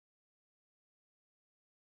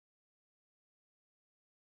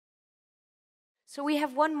So we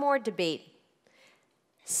have one more debate.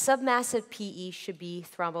 Submassive PE should be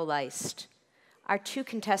thrombolysed. Our two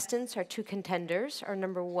contestants, our two contenders, are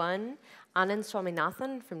number 1, Anand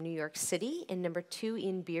Swaminathan from New York City, and number 2,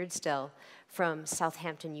 Iain Beardsell from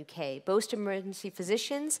Southampton, UK. Both emergency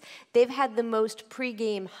physicians. They've had the most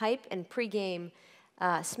pre-game hype and pre-game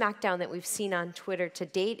smackdown that we've seen on Twitter to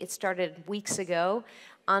date. It started weeks ago.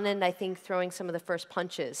 Anand, I think, throwing some of the first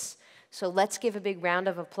punches. So let's give a big round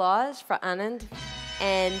of applause for Anand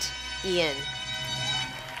and Iain.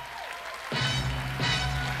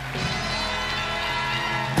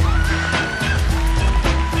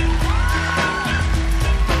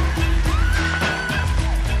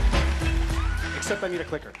 Except I need a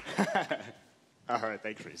clicker. All right,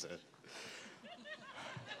 thanks, Teresa.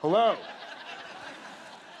 Hello.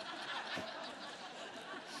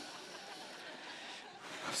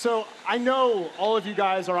 So I know all of you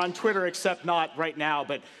guys are on Twitter, except not right now,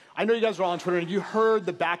 but I know you guys are all on Twitter, and you heard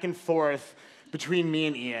the back and forth between me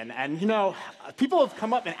and Iain. And you know, people have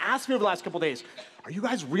come up and asked me over the last couple days, are you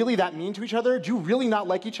guys really that mean to each other? Do you really not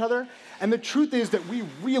like each other? And the truth is that we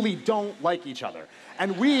really don't like each other.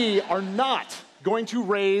 And we are not going to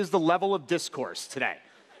raise the level of discourse today.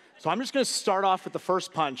 So I'm just going to start off with the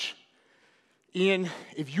first punch. Iain,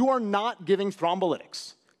 if you are not giving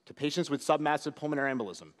thrombolytics to patients with submassive pulmonary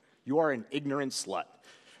embolism, you are an ignorant slut.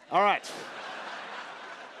 All right.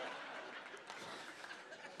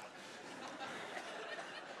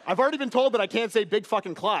 I've already been told that I can't say big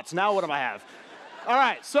fucking clots. Now what do I have? All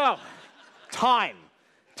right, so time.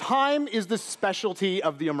 Time is the specialty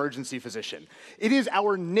of the emergency physician. It is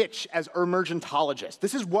our niche as emergentologists.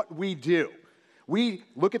 This is what we do. We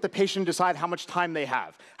look at the patient and decide how much time they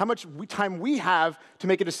have, how much time we have to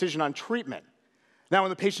make a decision on treatment. Now, when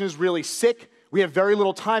the patient is really sick, we have very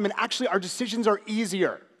little time, and actually our decisions are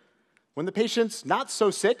easier. When the patient's not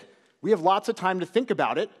so sick, we have lots of time to think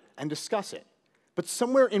about it and discuss it. But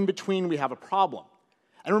somewhere in between, we have a problem.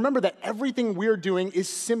 And remember that everything we're doing is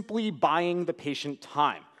simply buying the patient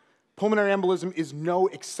time. Pulmonary embolism is no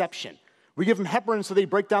exception. We give them heparin so they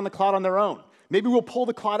break down the clot on their own. Maybe we'll pull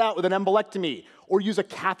the clot out with an embolectomy or use a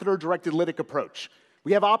catheter-directed lytic approach.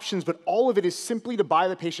 We have options, but all of it is simply to buy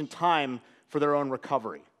the patient time for their own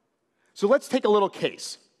recovery. So let's take a little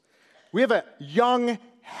case. We have a young,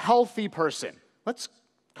 healthy person. Let's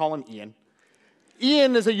call him Iain.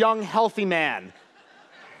 Iain is a young, healthy man.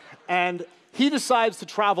 And he decides to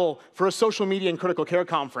travel for a social media and critical care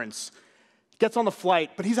conference, gets on the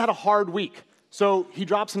flight, but he's had a hard week. So he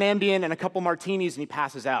drops an Ambien and a couple martinis and he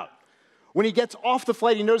passes out. When he gets off the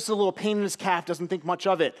flight, he notices a little pain in his calf, doesn't think much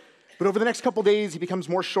of it. But over the next couple days, he becomes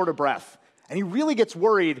more short of breath. And he really gets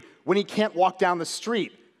worried when he can't walk down the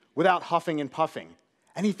street without huffing and puffing.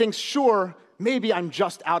 And he thinks, sure, maybe I'm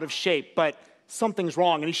just out of shape, but something's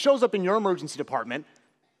wrong. And he shows up in your emergency department.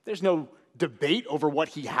 There's no debate over what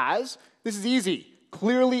he has. This is easy.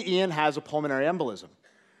 Clearly, Iain has a pulmonary embolism.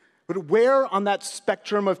 But where on that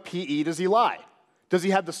spectrum of PE does he lie? Does he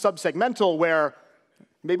have the subsegmental where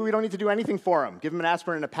maybe we don't need to do anything for him, give him an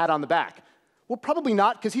aspirin and a pat on the back? Well, probably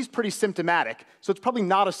not, because he's pretty symptomatic, so it's probably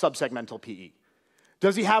not a subsegmental PE.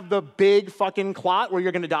 Does he have the big fucking clot where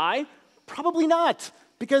you're going to die? Probably not,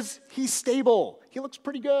 because he's stable. He looks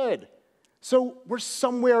pretty good. So we're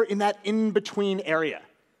somewhere in that in-between area.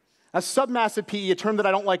 Now, submassive PE, a term that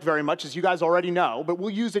I don't like very much, as you guys already know, but we'll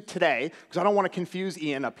use it today, because I don't want to confuse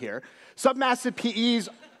Iain up here. Submassive PEs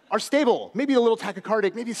are stable, maybe a little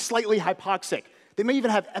tachycardic, maybe slightly hypoxic. They may even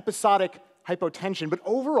have episodic hypotension, but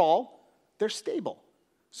overall, they're stable.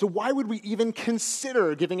 So why would we even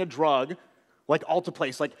consider giving a drug like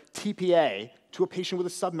alteplase, like TPA, to a patient with a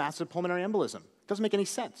submassive pulmonary embolism? It doesn't make any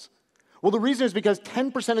sense. Well, the reason is because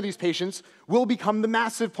 10% of these patients will become the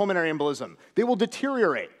massive pulmonary embolism. They will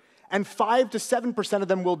deteriorate, and 5 to 7% of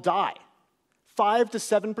them will die. 5 to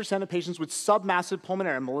 7% of patients with submassive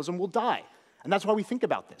pulmonary embolism will die, and that's why we think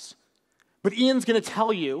about this. But Iain's going to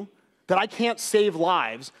tell you that I can't save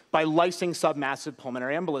lives by lysing submassive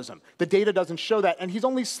pulmonary embolism. The data doesn't show that, and he's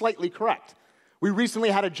only slightly correct. We recently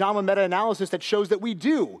had a JAMA meta-analysis that shows that we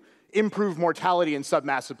do improve mortality in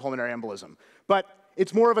submassive pulmonary embolism, but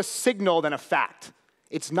it's more of a signal than a fact.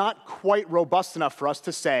 It's not quite robust enough for us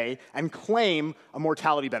to say and claim a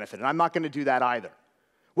mortality benefit, and I'm not going to do that either.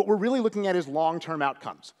 What we're really looking at is long-term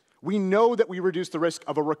outcomes. We know that we reduce the risk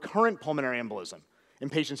of a recurrent pulmonary embolism in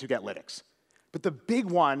patients who get lytics. But the big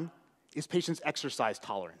one is patients' exercise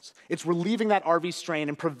tolerance. It's relieving that RV strain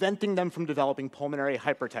and preventing them from developing pulmonary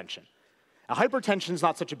hypertension. Now, hypertension is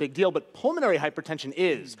not such a big deal, but pulmonary hypertension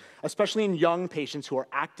is, especially in young patients who are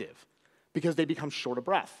active, because they become short of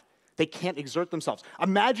breath. They can't exert themselves.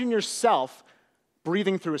 Imagine yourself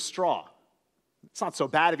breathing through a straw. It's not so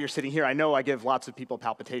bad if you're sitting here. I know I give lots of people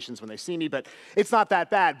palpitations when they see me, but it's not that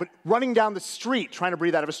bad. But running down the street trying to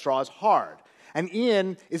breathe out of a straw is hard. And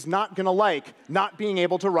Iain is not going to like not being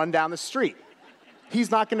able to run down the street.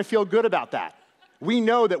 He's not going to feel good about that. We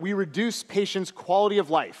know that we reduce patients' quality of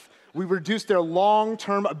life. We reduce their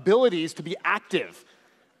long-term abilities to be active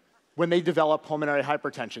when they develop pulmonary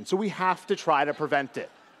hypertension. So we have to try to prevent it.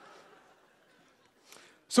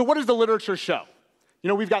 So what does the literature show? You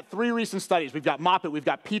know, we've got 3 recent studies. We've got Moppet, we've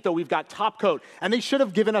got Pito, we've got Topcoat, and they should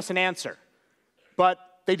have given us an answer. But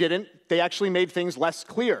they didn't. They actually made things less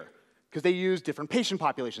clear because they used different patient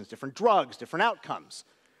populations, different drugs, different outcomes.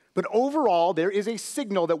 But overall, there is a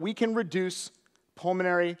signal that we can reduce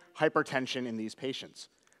pulmonary hypertension in these patients.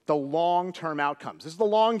 The long-term outcomes. This is the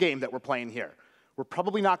long game that we're playing here. We're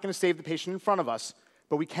probably not going to save the patient in front of us,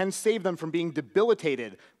 but we can save them from being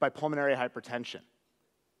debilitated by pulmonary hypertension.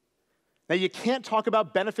 Now, you can't talk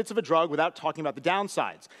about benefits of a drug without talking about the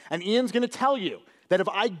downsides. And Iain's going to tell you that if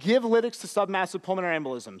I give lytics to submassive pulmonary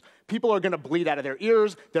embolism, people are going to bleed out of their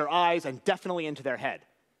ears, their eyes, and definitely into their head.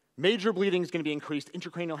 Major bleeding is going to be increased.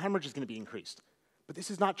 Intracranial hemorrhage is going to be increased. But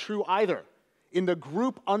this is not true either. In the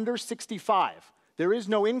group under 65, there is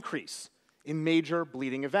no increase in major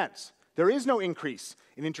bleeding events. There is no increase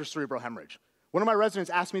in intracerebral hemorrhage. One of my residents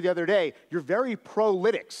asked me the other day, you're very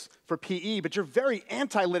pro-lytics for PE, but you're very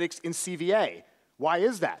anti-lytics in CVA. Why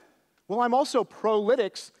is that? Well, I'm also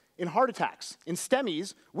pro-lytics in heart attacks. In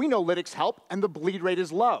STEMIs, we know lytics help, and the bleed rate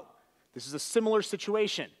is low. This is a similar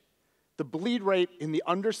situation. The bleed rate in the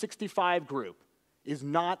under 65 group is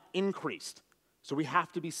not increased, so we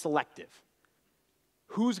have to be selective.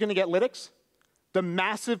 Who's going to get lytics? The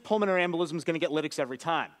massive pulmonary embolism is going to get lytics every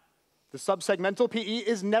time. The subsegmental PE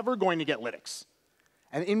is never going to get lytics.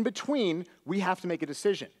 And in between, we have to make a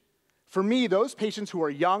decision. For me, those patients who are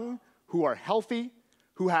young, who are healthy,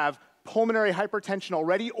 who have pulmonary hypertension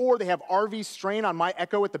already, or they have RV strain on my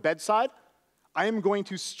echo at the bedside, I am going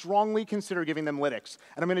to strongly consider giving them lytics.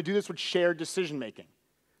 And I'm going to do this with shared decision making.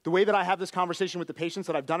 The way that I have this conversation with the patients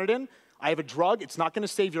that I've done it in, I have a drug, it's not going to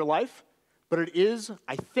save your life, but it is,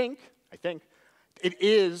 I think, it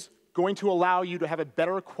is going to allow you to have a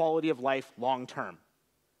better quality of life long term.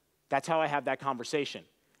 That's how I have that conversation.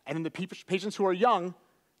 And in the patients who are young,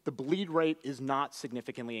 the bleed rate is not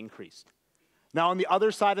significantly increased. Now, on the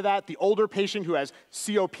other side of that, the older patient who has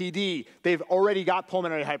COPD, they've already got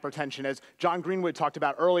pulmonary hypertension, as John Greenwood talked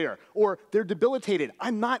about earlier, or they're debilitated.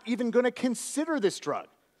 I'm not even going to consider this drug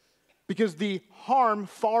because the harm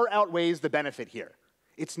far outweighs the benefit here.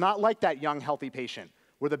 It's not like that young, healthy patient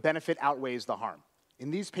where the benefit outweighs the harm. In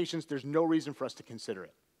these patients, there's no reason for us to consider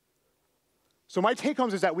it. So my take home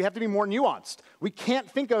is that we have to be more nuanced. We can't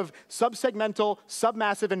think of subsegmental,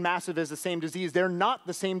 submassive, and massive as the same disease. They're not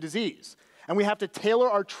the same disease. And we have to tailor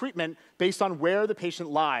our treatment based on where the patient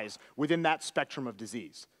lies within that spectrum of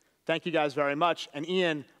disease. Thank you guys very much. And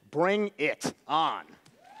Iain, bring it on.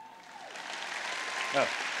 Oh,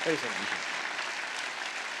 there's something.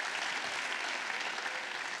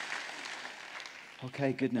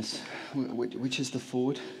 Okay, goodness. Which is the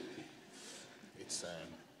forward? It's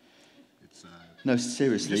no,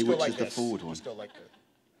 seriously, which like is the this. forward one? Just go like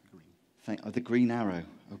the green. The green arrow.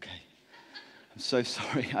 Okay. I'm so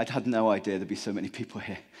sorry. I'd had no idea there'd be so many people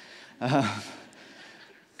here.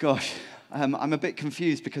 Gosh, I'm a bit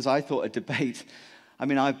confused because I thought a debate. I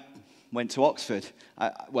mean, I went to Oxford.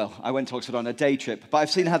 I went to Oxford on a day trip, but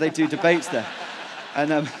I've seen how they do debates there,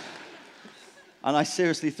 and I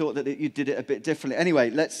seriously thought that you did it a bit differently. Anyway,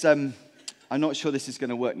 let's. I'm not sure this is going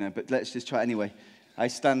to work now, but let's just try anyway. I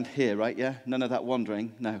stand here, right? Yeah? None of that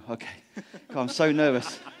wandering? No? Okay. God, I'm so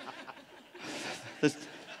nervous.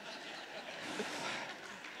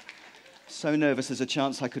 So nervous there's a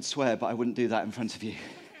chance I could swear, but I wouldn't do that in front of you.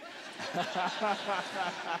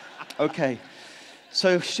 Okay.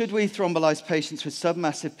 So should we thrombolyze patients with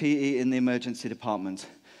submassive PE in the emergency department?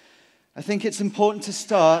 I think it's important to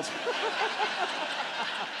start...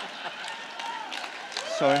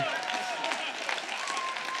 Sorry.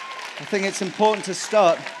 I think it's important to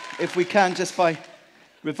start, if we can, just by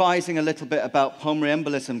revising a little bit about pulmonary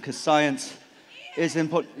embolism, because science is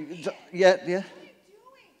important. Yeah?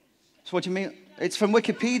 So what do you mean? It's from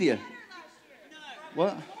Wikipedia.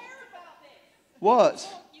 What?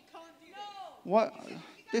 What? What?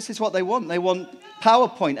 This is what they want. They want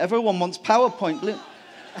PowerPoint. Everyone wants PowerPoint.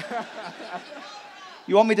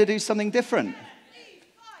 You want me to do something different?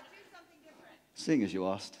 Seeing as you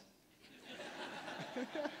asked.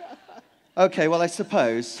 Okay, well, I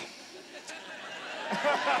suppose.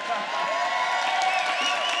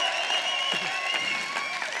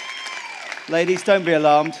 Ladies, don't be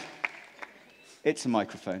alarmed. It's a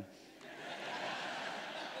microphone.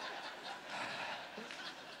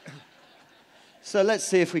 So let's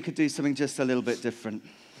see if we could do something just a little bit different.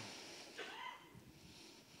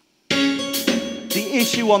 The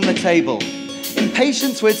issue on the table. In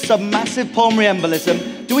patients with submassive pulmonary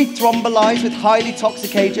embolism, do we thrombolyze with highly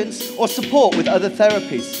toxic agents or support with other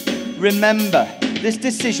therapies? Remember, this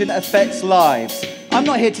decision affects lives. I'm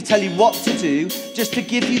not here to tell you what to do, just to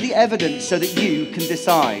give you the evidence so that you can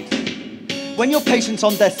decide. When your patient's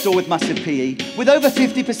on death's door with massive PE, with over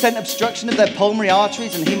 50% obstruction of their pulmonary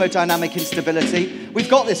arteries and hemodynamic instability, we've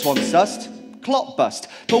got this one sussed. Clot bust.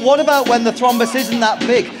 But what about when the thrombus isn't that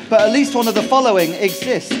big, but at least one of the following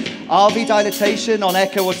exists? RV dilatation on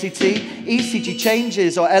echo or CT, ECG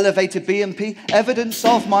changes or elevated BMP, evidence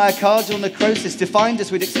of myocardial necrosis defined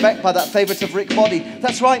as we'd expect by that favourite of Rick Body.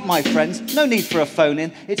 That's right, my friends, no need for a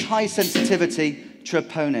phone-in, it's high sensitivity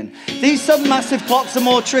troponin. These submassive clots are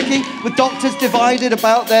more tricky, with doctors divided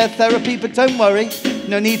about their therapy, but don't worry,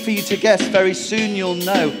 no need for you to guess, very soon you'll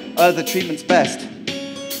know other treatment's best.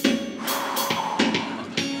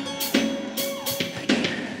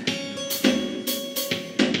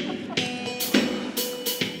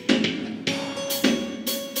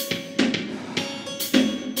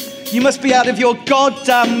 You must be out of your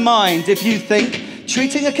goddamn mind if you think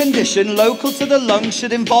treating a condition local to the lungs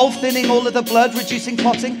should involve thinning all of the blood, reducing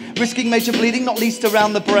clotting, risking major bleeding, not least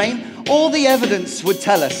around the brain. All the evidence would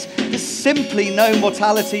tell us there's simply no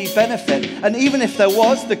mortality benefit. And even if there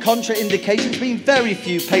was, the contraindications mean very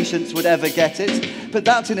few patients would ever get it. But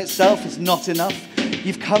that in itself is not enough.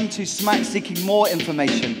 You've come to SMAC seeking more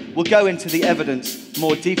information. We'll go into the evidence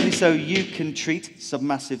more deeply so you can treat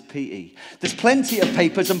submassive PE. There's plenty of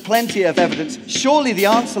papers and plenty of evidence. Surely the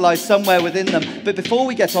answer lies somewhere within them. But before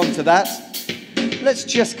we get on to that, let's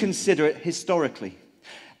just consider it historically.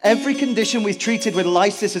 Every condition we've treated with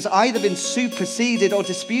lysis has either been superseded or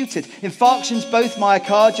disputed. Infarctions, both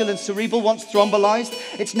myocardial and cerebral, once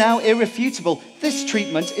thrombolysed, it's now irrefutable. This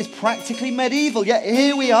treatment is practically medieval, yet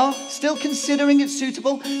here we are, still considering it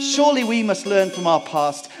suitable. Surely we must learn from our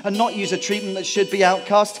past and not use a treatment that should be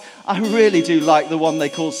outcast. I really do like the one they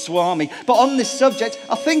call Swami, but on this subject,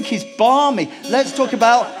 I think he's balmy. Let's talk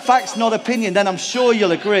about facts, not opinion, then I'm sure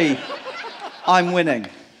you'll agree I'm winning.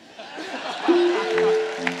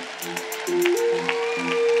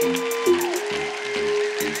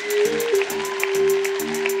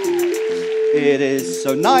 It is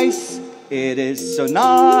so nice, it is so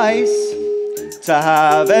nice to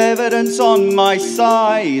have evidence on my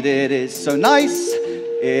side. It is so nice,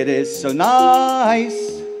 it is so nice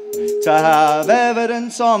to have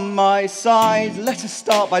evidence on my side. Let us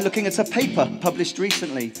start by looking at a paper published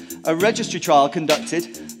recently, a registry trial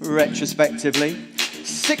conducted retrospectively.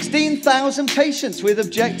 16,000 patients with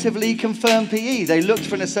objectively confirmed PE. They looked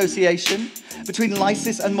for an association between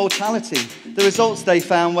lysis and mortality. The results they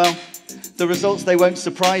found, well, the results, they won't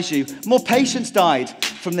surprise you. More patients died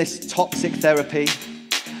from this toxic therapy.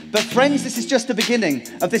 But friends, this is just the beginning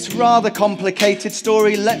of this rather complicated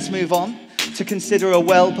story. Let's move on to consider a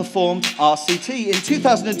well-performed RCT. In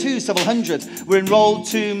 2002, several hundred were enrolled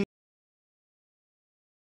to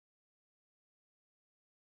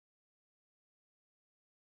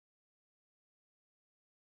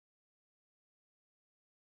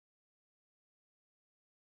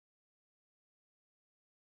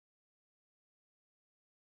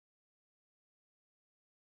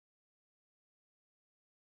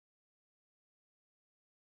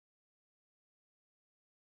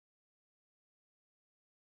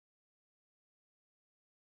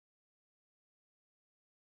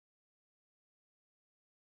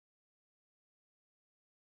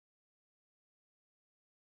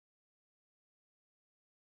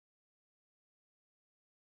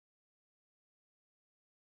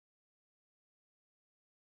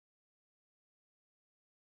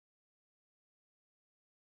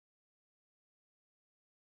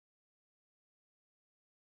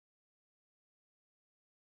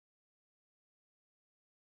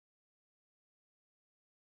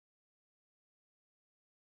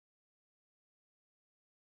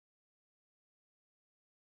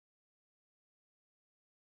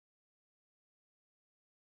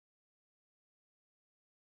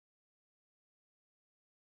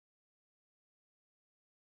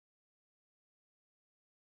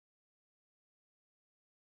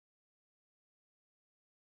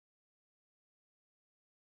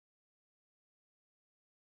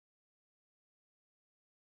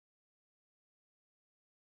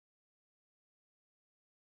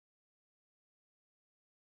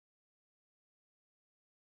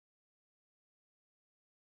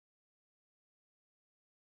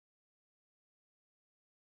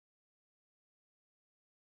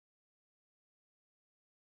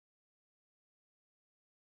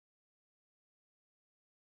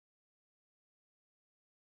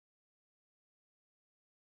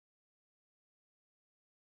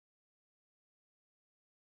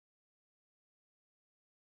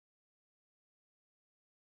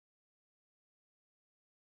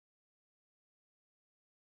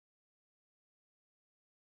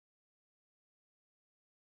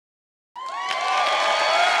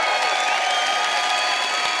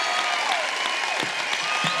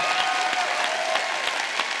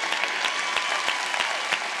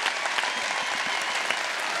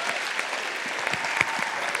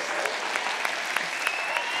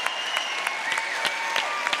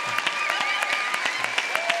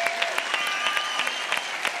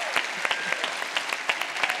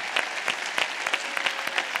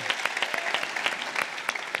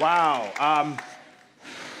Wow.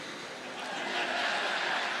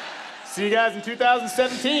 See you guys in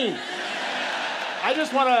 2017.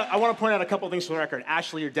 I want to point out a couple things for the record.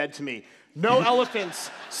 Ashley, you're dead to me. No elephants,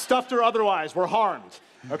 stuffed or otherwise, were harmed.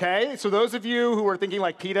 Okay? So those of you who are thinking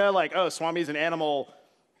like PETA, like, oh, Swami's an animal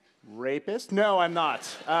rapist? No, I'm not.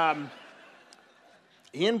 Iain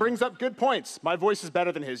brings up good points. My voice is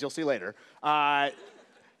better than his. You'll see later.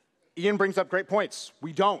 Iain brings up great points.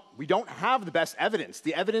 We don't have the best evidence.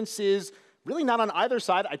 The evidence is really not on either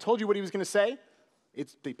side. I told you what he was going to say.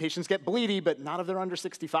 It's the patients get bleedy, but not if they're under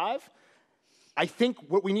 65. I think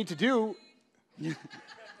what we need to do is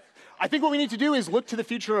look to the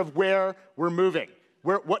future of where we're moving,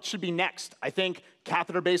 what should be next. I think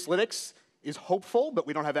catheter-based lytics is hopeful, but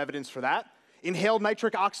we don't have evidence for that. Inhaled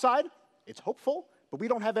nitric oxide, it's hopeful, but we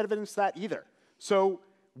don't have evidence for that either. So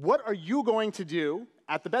what are you going to do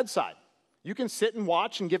at the bedside? You can sit and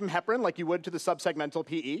watch and give them heparin like you would to the subsegmental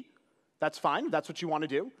PE. That's fine, that's what you want to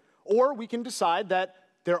do. Or we can decide that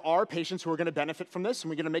there are patients who are going to benefit from this,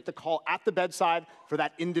 and we're going to make the call at the bedside for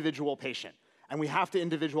that individual patient. And we have to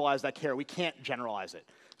individualize that care. We can't generalize it.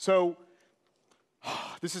 So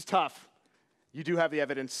this is tough. You do have the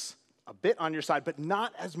evidence a bit on your side, but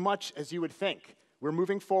not as much as you would think. We're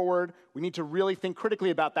moving forward. We need to really think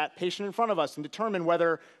critically about that patient in front of us and determine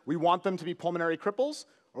whether we want them to be pulmonary cripples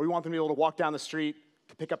or we want them to be able to walk down the street,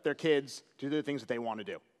 to pick up their kids, to do the things that they want to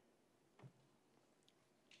do.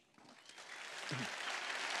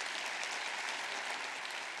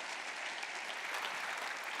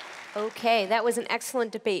 Okay, that was an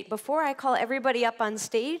excellent debate. Before I call everybody up on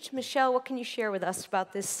stage, Michelle, what can you share with us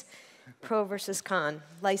about this pro versus con,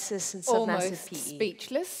 lysis and submassive Almost PE?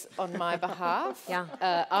 speechless on my behalf. Yeah,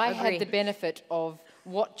 I agree. had the benefit of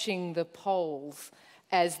watching the polls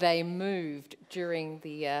as they moved during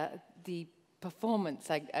the performance,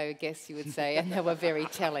 I guess you would say, and they were very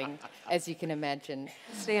telling, as you can imagine.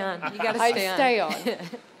 Stay on. You got to stay on. Stay on.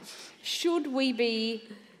 Should we be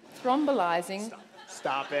thrombolizing?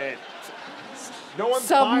 Stop it. No one's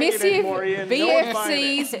buying it Submissive anymore, Iain. No one's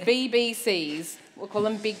buying it. BFCs, BBCs. We'll call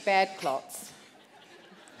them big bad clots.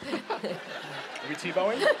 Are we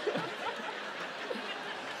T-bowing?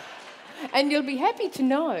 And you'll be happy to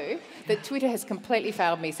know that Twitter has completely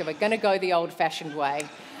failed me, so we're going to go the old-fashioned way.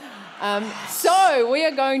 So we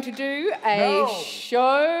are going to do a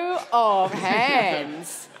show of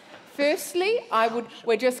hands. Firstly,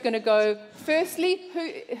 we're just going to go, firstly,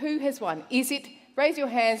 who has won? Is it, raise your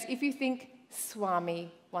hands if you think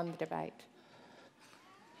Swami won the debate.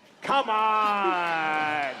 Come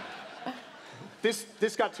on! This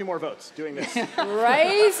got 2 more votes, doing this.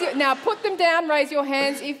 Now put them down, raise your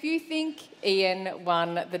hands if you think Iain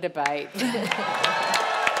won the debate.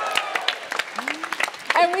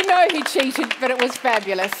 And we know he cheated, but it was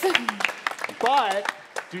fabulous. But,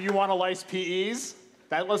 do you want to lice PEs?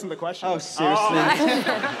 That wasn't the question. Oh, seriously?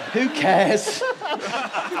 Who cares?